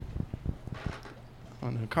Oh,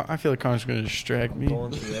 no. I feel like Connor's going to distract me.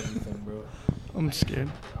 Going through everything, bro. I'm scared.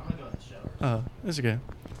 Oh, that's okay.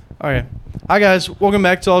 All right. Hi, guys. Welcome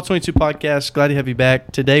back to All 22 Podcast. Glad to have you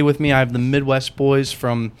back. Today with me, I have the Midwest boys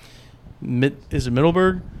from, is it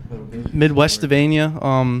Middleburg?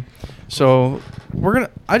 Midwestivania. So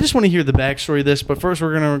I just want to hear the backstory of this, but first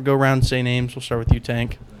we're going to go around and say names. We'll start with you,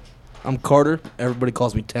 Tank. I'm Carter. Everybody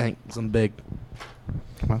calls me Tank because I'm big.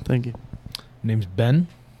 Come on, thank you. Name's Ben.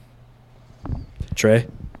 Trey.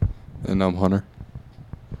 And I'm Hunter.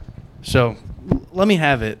 So let me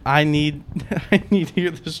have it. I need to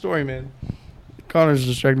hear the story, man. Connor's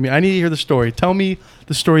distracting me. I need to hear the story. Tell me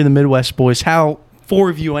the story of the Midwest boys. How 4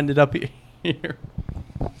 of you ended up here.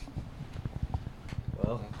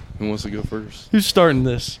 Well, Who wants to go first? Who's starting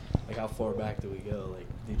this? like how far back do we go? Like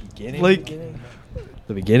the beginning? Like-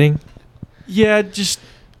 The beginning? Yeah, just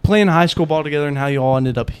playing high school ball together and how you all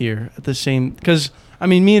ended up here at the same. Because, I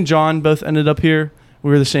mean, me and John both ended up here. We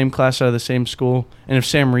were the same class out of the same school. And if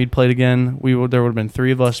Sam Reed played again, there would have been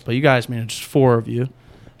 3 of us. But you guys, man, just 4 of you.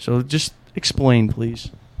 So just explain, please.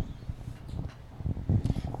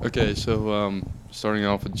 Okay, so starting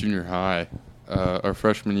off with junior high, our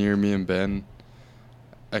freshman year, me and Ben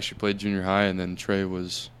actually played junior high, and then Trey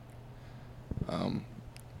was,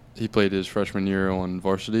 he played his freshman year on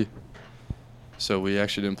varsity. So we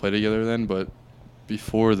actually didn't play together then, but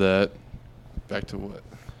before that, back to what?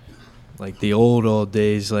 Like the old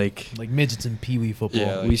days, like Midgets and Pee Wee football.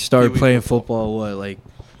 Yeah, we started Pee Wee playing football. football, what, like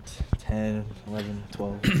 10, 11,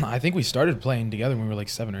 12? I think we started playing together when we were like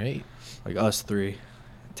 7 or 8. Like us 3.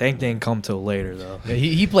 Tank didn't come till later, though. Yeah,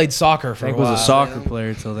 he played soccer for Tank a while. was a soccer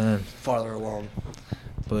player till then. Farther along.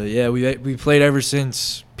 But yeah, we played ever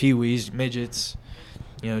since Pee-wees, midgets,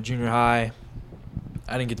 junior high.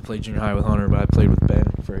 I didn't get to play junior high with Hunter, but I played with Ben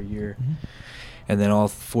for a year. Mhm. And then all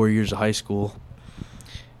 4 years of high school.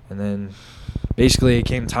 And then basically it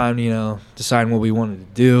came time to, deciding what we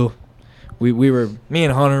wanted to do. Me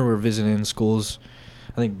and Hunter were visiting schools.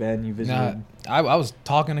 I think, Ben, you visited. Nah, I was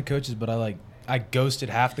talking to coaches, but I ghosted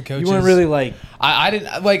half the coaches. You weren't really like, I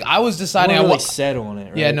didn't like. I was deciding. you weren't really set on it,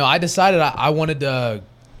 right? Yeah, no. I decided I wanted to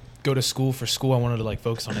go to school for school. I wanted to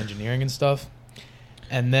focus on engineering and stuff.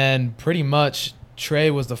 And then pretty much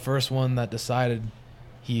Trey was the first one that decided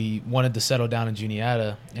he wanted to settle down in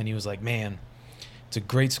Juniata, and he was like, "Man, it's a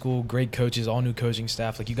great school, great coaches, all new coaching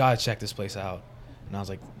staff. Like, you gotta check this place out." And I was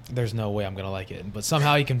like, "There's no way I'm gonna like it." But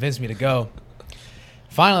somehow he convinced me to go.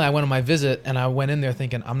 Finally, I went on my visit, and I went in there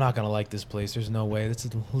thinking, I'm not going to like this place. There's no way. It's a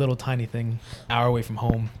little tiny thing, hour away from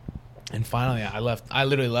home. And finally, I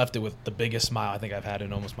literally left it with the biggest smile I think I've had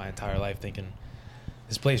in almost my entire life, thinking,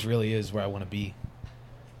 this place really is where I want to be.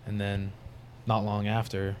 And then, not long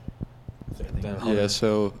after, Yeah,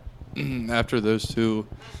 so after those 2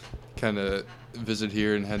 kind of visit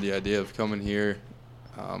here and had the idea of coming here,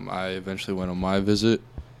 I eventually went on my visit.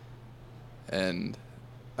 And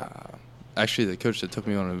actually, the coach that took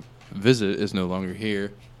me on a visit is no longer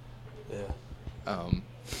here. Yeah.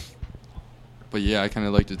 But yeah, I kind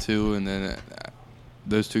of liked it too. And then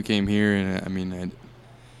those 2 came here, and I mean,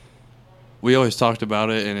 we always talked about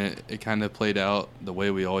it, and it kind of played out the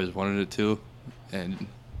way we always wanted it to. And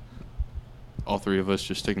all 3 of us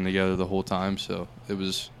just sticking together the whole time, so it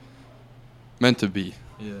was meant to be.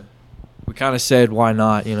 Yeah. We kind of said, why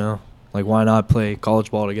not, Like, why not play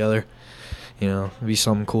college ball together? It'd be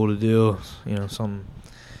something cool to do, something.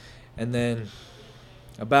 And then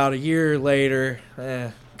about a year later,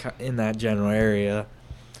 in that general area,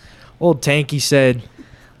 old Tanky said,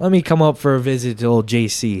 let me come up for a visit to old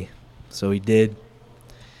JC. So he did.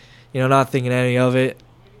 Not thinking any of it.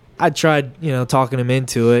 I tried, talking him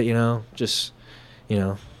into it, just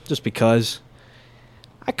because.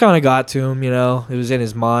 I kind of got to him, it was in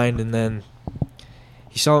his mind, and then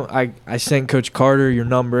he saw. I sent Coach Carter your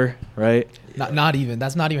number, right? not even.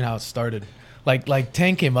 That's not even how it started. Like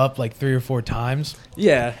Tank came up 3 or 4 times.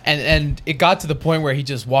 Yeah. And it got to the point where he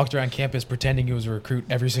just walked around campus pretending he was a recruit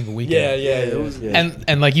every single weekend. Yeah.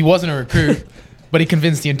 And he wasn't a recruit, but he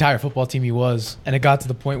convinced the entire football team he was. And it got to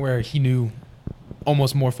the point where he knew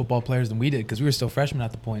almost more football players than we did, because we were still freshmen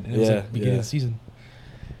at the point, and it was the beginning of the season.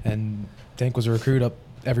 And Tank was a recruit up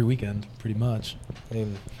every weekend, pretty much. It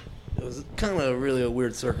was kind of really a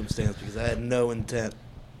weird circumstance because I had no intent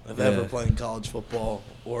of ever playing college football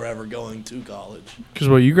or ever going to college. Because,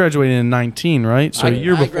 you graduated in 19, right? So a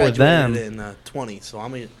year before them. I graduated in 20, so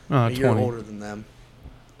I'm a year 20. older than them.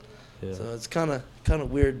 Yeah. So it's kind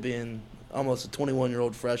of weird being almost a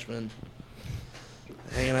 21-year-old freshman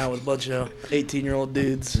hanging out with a bunch of 18-year-old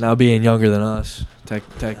dudes. Now being younger than us,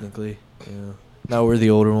 technically. Now we're the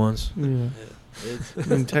older ones. Yeah. It's, I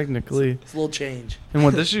mean, technically. it's a little change. And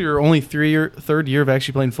what? This is your only third year of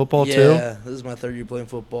actually playing football too. Yeah, this is my third year playing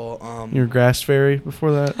football. You were grass fairy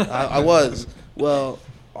before that. I was. Well,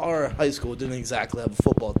 our high school didn't exactly have a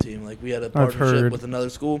football team. Like, we had a partnership heard. with another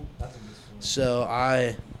school. So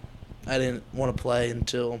I didn't want to play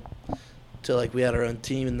until like we had our own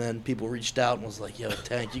team, and then people reached out and was like, "Yo,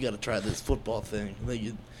 Tank, you got to try this football thing.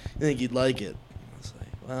 I think you'd like it." I was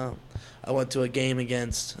like, "Well," I went to a game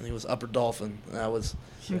against, I think it was Upper Dolphin. And that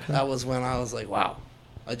was when I was like, "Wow,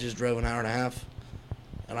 I just drove an hour and a half,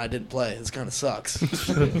 and I didn't play. This kind of sucks."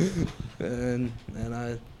 and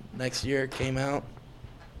I next year came out,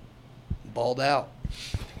 balled out.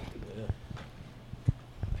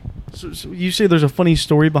 So you say there's a funny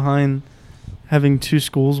story behind having two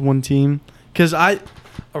schools, one team? Because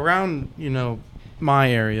around,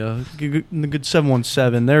 my area, the good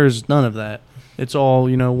 717, there's none of that. It's all,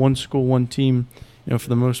 one school, one team, for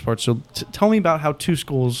the most part. So tell me about how two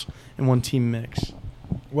schools and one team mix.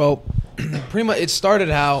 Well, pretty much it started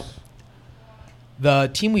out, the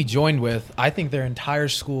team we joined with, I think their entire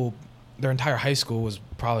high school was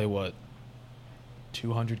probably,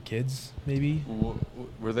 200 kids, maybe?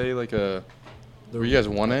 Were they like a? Were you guys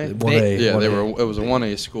 1A? 1A. Yeah, 1A. they were. It was a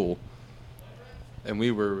 1A school, and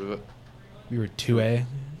we were. We were 2A.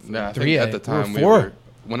 Nah, I 3A. think at the time We were 4.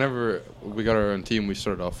 Whenever we got our own team, we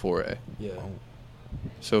started off 4A. Yeah.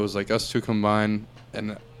 So it was like us two combined,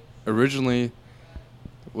 and originally,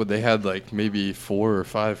 they had like maybe 4 or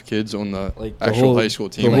 5 kids on the Like the actual whole- high school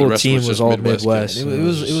team. the and whole rest team was just all Midwest Midwest.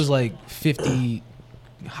 kids. It was like 50,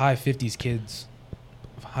 high 50s kids,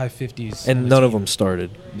 high 50s. And on the none of team. them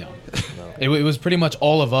started. No. It was pretty much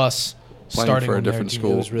all of us Playing starting for a on their different team.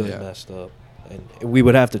 school. It was really Yeah. messed up. And we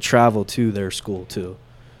would have to travel to their school, too.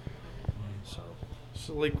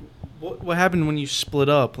 So, like, what happened when you split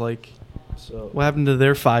up? Like, So what happened to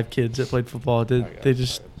their 5 kids that played football? Did they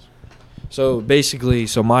just... So basically,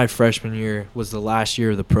 my freshman year was the last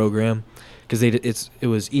year of the program because it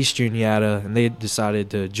was East Juniata, and they decided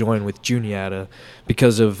to join with Juniata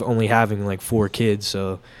because of only having like 4 kids.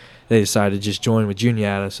 So they decided to just join with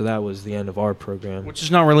Juniata. So that was the end of our program. Which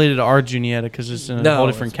is not related to our Juniata because it's in a No, whole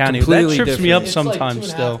different it's county. That completely trips me up different. sometimes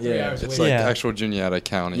still. Yeah, It's like Yeah. actual Juniata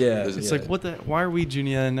County. Yeah. It's Yeah. like, what the... Why are we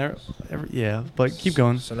Juniata? And yeah, but keep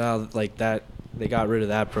going. So now, like that, they got rid of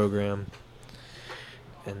that program.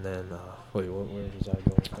 And then, where was I going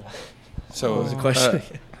with that? So What was the question?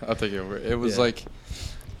 I'll take it over. It was Yeah. like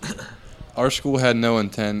our school had no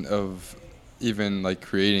intent of even like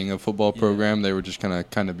creating a football program. They were just gonna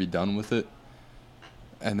kind of be done with it.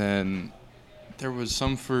 And then there was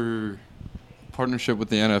some for partnership with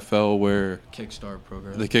the NFL where Kickstart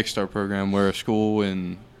program. the Kickstart program, where a school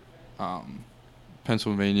in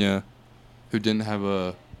Pennsylvania who didn't have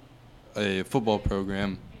a football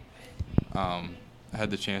program had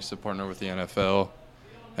the chance to partner with the NFL,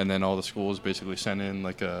 and then all the schools basically sent in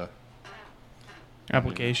like a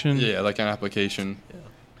Application? like an application,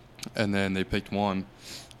 and then they picked one,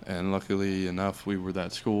 and luckily enough we were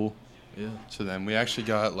that school. Yeah. So then we actually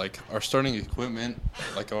got like our starting equipment,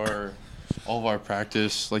 like all of our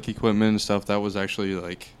practice like equipment and stuff. That was actually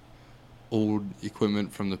like old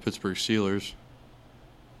equipment from the Pittsburgh Steelers,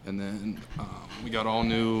 and then we got all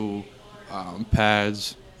new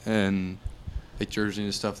pads and like jersey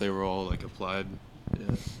and stuff. They were all like applied.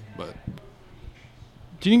 Yeah. But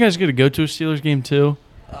Didn't you guys get to go to a Steelers game too?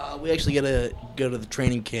 We actually got to go to the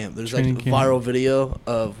training camp. There's Training like a camp. viral video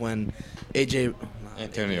of when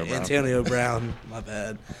Antonio Brown. My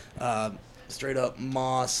bad. Straight up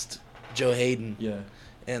mossed Joe Hayden. Yeah.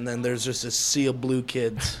 And then there's just a sea of blue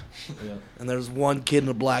kids. Yeah. And there's one kid in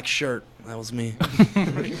a black shirt. That was me.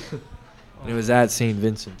 And it was at St.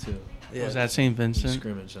 Vincent too. Yeah. Was that St. Vincent?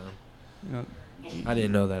 Scrimmage zone. Yeah. I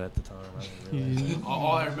didn't know that at the time. I didn't realize that.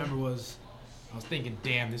 All I remember was I was thinking,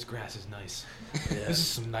 damn, this grass is nice. Yeah. This is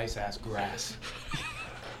some nice ass grass.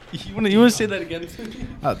 You want to say that again?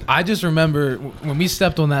 I just remember when we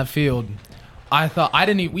stepped on that field, I thought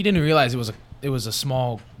we didn't realize it was a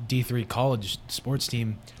small D3 college sports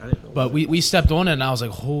team, I didn't know but that. we stepped on it and I was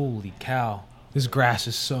like, holy cow, this grass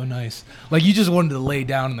is so nice. Like you just wanted to lay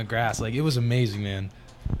down in the grass. Like it was amazing, man.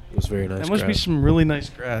 It was very nice. That must be grass. some really nice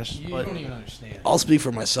grass. You But don't even understand. I'll speak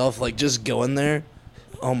for myself. Like, just going there,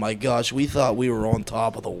 oh my gosh, we thought we were on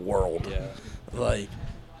top of the world. Yeah. Like,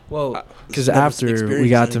 Well, because never after we experienced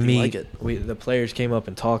got to anything meet, like it. the players came up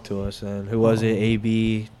and talked to us. And who was it?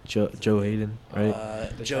 AB, Joe Hayden, right?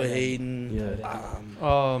 Joe Hayden.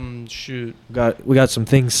 Yeah. shoot. We got some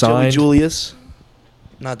things Joey signed. Julius.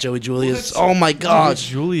 Not Joey Julius. Oh my gosh.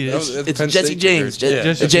 Julius. That was- It's Penn Jesse State James. years. Yeah.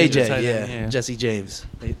 Jesse JJ, James, yeah. yeah. Jesse James.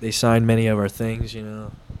 They signed many of our things,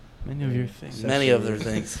 Many of your things. Many of their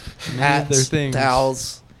things. Many of Hats, their things.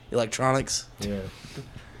 towels, electronics. Yeah.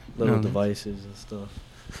 Little No. devices and stuff.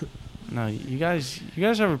 No, you guys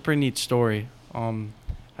have a pretty neat story.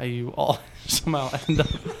 How you all somehow end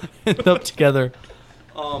up together.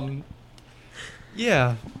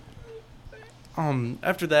 Yeah.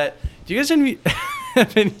 After that, do you guys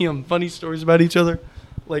have any funny stories about each other?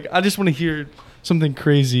 Like, I just want to hear something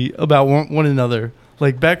crazy about one another.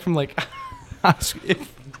 Like, back from like,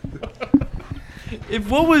 if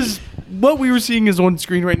what we were seeing is on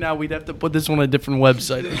screen right now, we'd have to put this on a different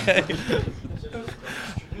website. Okay.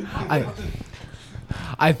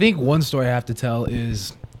 I think one story I have to tell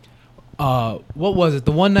is, what was it?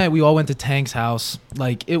 The one night we all went to Tank's house.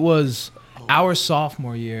 Like, it was our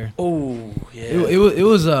sophomore year. Oh, yeah. It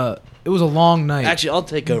was a long night. Actually, I'll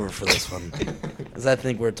take over for this one. Because I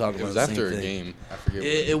think we're talking It about was the after same a thing. game. I forget.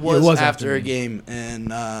 It was after a game.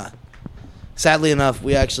 And sadly enough,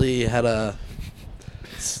 we actually had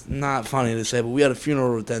it's not funny to say, but we had a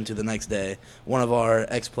funeral to attend to the next day. One of our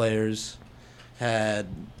ex-players had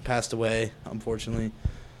passed away, unfortunately.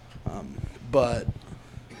 But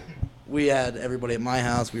we had everybody at my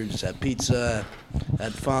house. We just had pizza,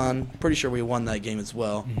 had fun. Pretty sure we won that game as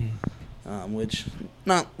well, which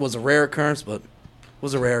was a rare occurrence, but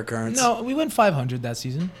was a rare occurrence. No, we went 500 that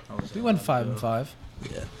season. We went 5-5.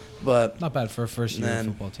 Yeah, but Not bad for a first year Man.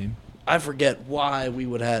 football team. I forget why we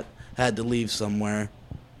would had to leave somewhere.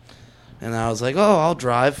 And I was like, "Oh, I'll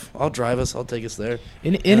drive us. I'll take us there."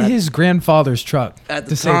 In And his grandfather's truck. At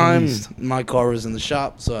the to say the time, least. my car was in the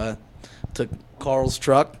shop, so I took Carl's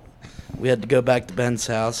truck. We had to go back to Ben's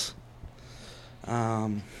house.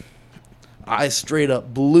 I straight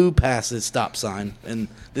up blew past this stop sign. And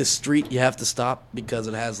this street, you have to stop because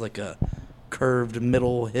it has like a curved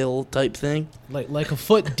middle hill type thing. like a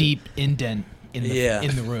foot deep indent in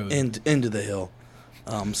the road. Into the hill.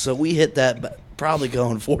 So we hit that probably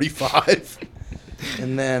going 45.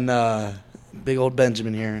 And then big old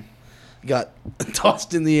Benjamin here got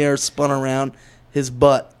tossed in the air, spun around. His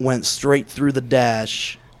butt went straight through the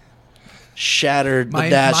dash, shattered the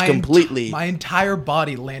dash completely. My entire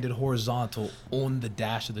body landed horizontal on the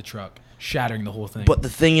dash of the truck, shattering the whole thing. But the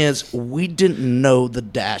thing is, we didn't know the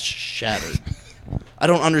dash shattered. I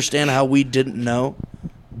don't understand how we didn't know,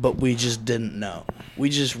 but we just didn't know. We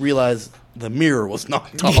just realized the mirror was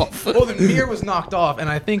knocked off. Well, the mirror was knocked off, and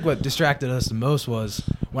I think what distracted us the most was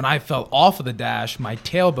when I fell off of the dash, my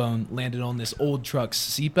tailbone landed on this old truck's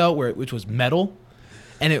seatbelt, which was metal,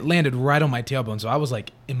 and it landed right on my tailbone. So I was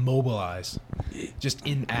like immobilized, just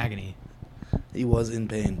in agony. He was in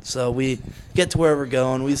pain. So we get to where we're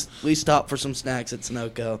going. We stop for some snacks at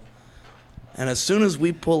Sunoco, and as soon as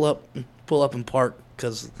we pull up and park,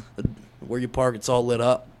 because where you park it's all lit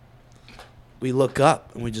up, we look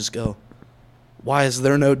up and we just go, "Why is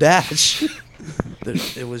there no dash?"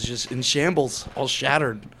 It was just in shambles, all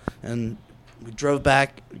shattered, and we drove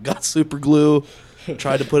back, got super glue,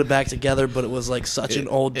 tried to put it back together, but it was like such an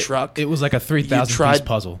old truck. It was like a 3,000 piece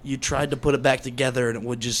puzzle. You tried to put it back together, and it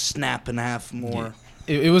would just snap in half more.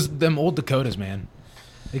 It was them old Dakotas, man.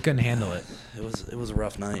 They couldn't handle it. It was a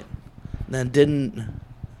rough night. Then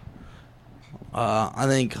I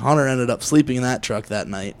think Hunter ended up sleeping in that truck that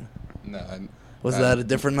night. No, Was that a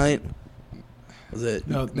different night? Was it?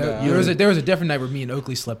 No, No. there was a different night where me and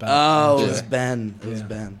Oakley slept out. Oh, it Yeah. was Ben. It was Yeah.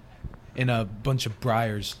 Ben. In a bunch of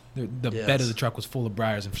briars. The Yes. bed of the truck was full of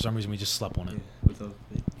briars, and for some reason we just slept on it.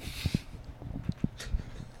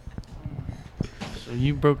 So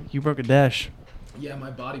you broke a dash. Yeah,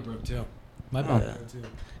 my body broke too. My body broke too.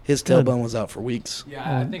 His Good. tailbone was out for weeks.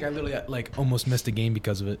 Yeah, I think I literally like almost missed a game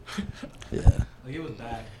because of it. Yeah. Like it was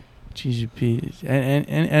bad. GGP. And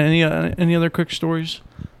any other quick stories?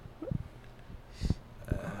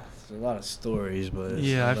 There's a lot of stories, but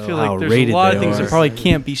Yeah, I don't feel know how like there's a rated lot they of things are. that probably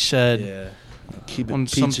can't be said. Yeah. Keep On it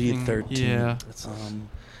something- PG-13. yeah. It's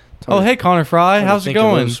Oh, hey, Connor Fry, hard to how's it think of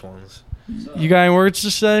going? those ones. You got any words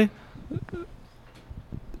to say?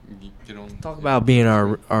 Get on. Talk about being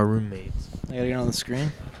our roommates. I gotta get on the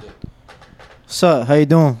screen. What's up? How you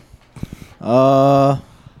doing?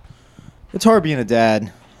 It's hard being a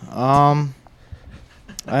dad. I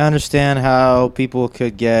understand how people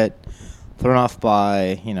could get thrown off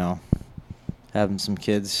by, having some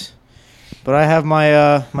kids. But I have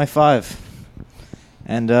my 5.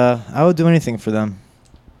 And I would do anything for them.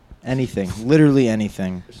 Anything. Literally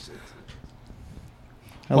anything.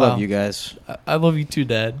 I Wow. love you guys. I love you too,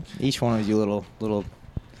 Dad. Each one of you little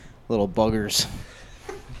buggers.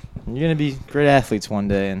 You're gonna be great athletes one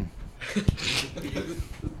day, and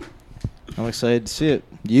I'm excited to see it.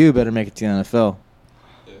 You better make it to the NFL.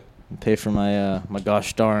 Yeah. And pay for my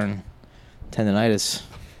gosh darn tendonitis.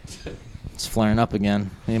 It's flaring up again.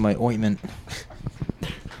 I need my ointment.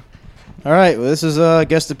 All right. Well, this is a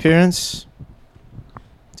guest appearance.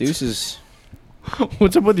 Deuces.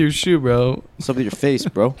 What's up with your shoe, bro? What's up with your face,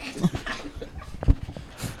 bro?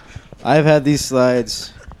 I've had these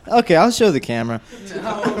slides. Okay, I'll show the camera.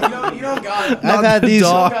 I've had these.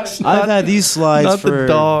 I've had these slides Not for the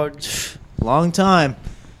dogs. a long time.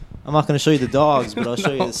 I'm not going to show you the dogs, but I'll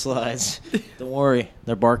show you the slides. Don't worry,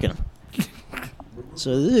 they're barking.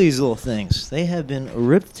 So these little things, they have been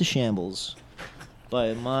ripped to shambles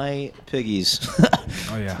by my piggies.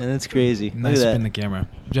 Oh yeah. And it's crazy. Nice Look at spin that. the camera.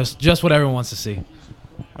 Just what everyone wants to see.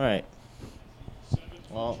 All right.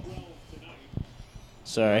 Well,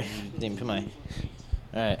 sorry. Didn't put my. All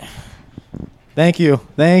right. Thank you.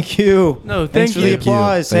 Thank you. No, Thanks thank for you. the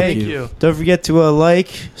applause. Thank Hey, you. don't forget to like,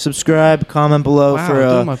 subscribe, comment below Wow, for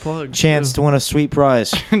doing a my plug, chance too. to win a sweet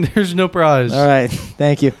prize. There's no prize. All right.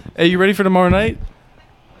 Thank you. Hey, you ready for tomorrow night?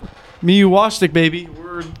 Me, you, Wastic, baby.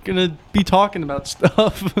 We're gonna be talking about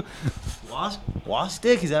stuff.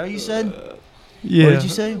 Wastic? Is that what you said? Yeah. What did you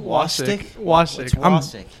say? Wastic? Wastic. I'm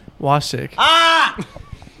Wastic. Wastic. Ah!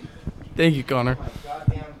 Thank you, Connor.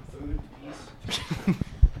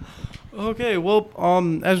 Okay,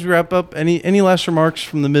 well, as we wrap up, any last remarks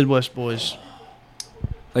from the Midwest boys?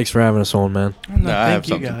 Thanks for having us on, man. No, I have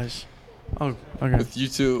thank you something. guys. Oh, okay. With you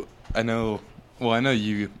two, I know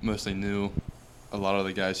you mostly knew a lot of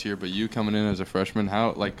the guys here, but you coming in as a freshman,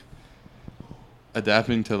 how, like,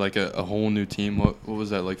 adapting to, like, a whole new team, what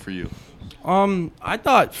was that like for you? I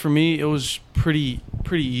thought for me it was pretty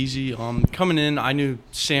easy. Coming in, I knew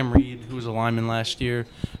Sam Reed, who was a lineman last year,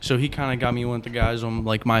 so he kind of got me one of the guys on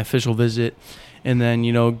like my official visit. And then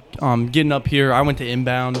getting up here, I went to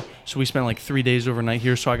inbound, so we spent like 3 days overnight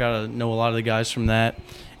here, so I got to know a lot of the guys from that.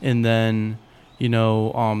 And then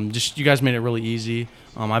just you guys made it really easy.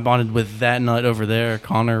 I bonded with that nut over there,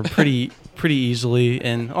 Connor, pretty easily.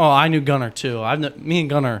 And I knew Gunner too. Me and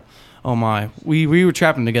Gunner. Oh my, we were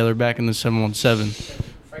trapping together back in the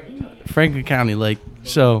 717, Franklin County Lake.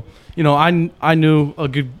 So I knew a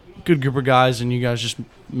good group of guys, and you guys just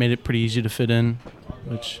made it pretty easy to fit in,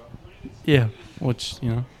 which was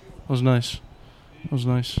nice. It was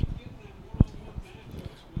nice.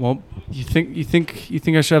 Well, you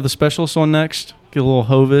think I should have the specialists on next? Get a little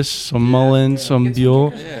Hovis, some Mullen, some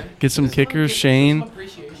Buell, get some kickers, Shane.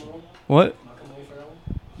 What?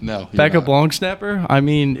 No. you're Backup not. long snapper? I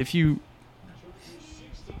mean, if you...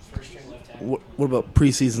 What about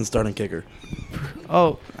preseason starting kicker?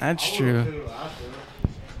 Oh, that's true.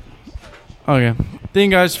 Okay. Thank you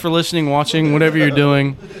guys for listening, watching, whatever you're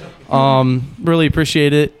doing. Really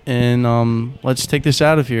appreciate it. And let's take this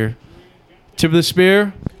out of here. Tip of the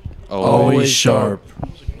spear. Always sharp.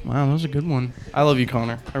 Wow, that was a good one. I love you,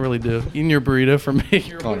 Connor. I really do. Eating your burrito for me.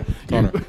 Connor.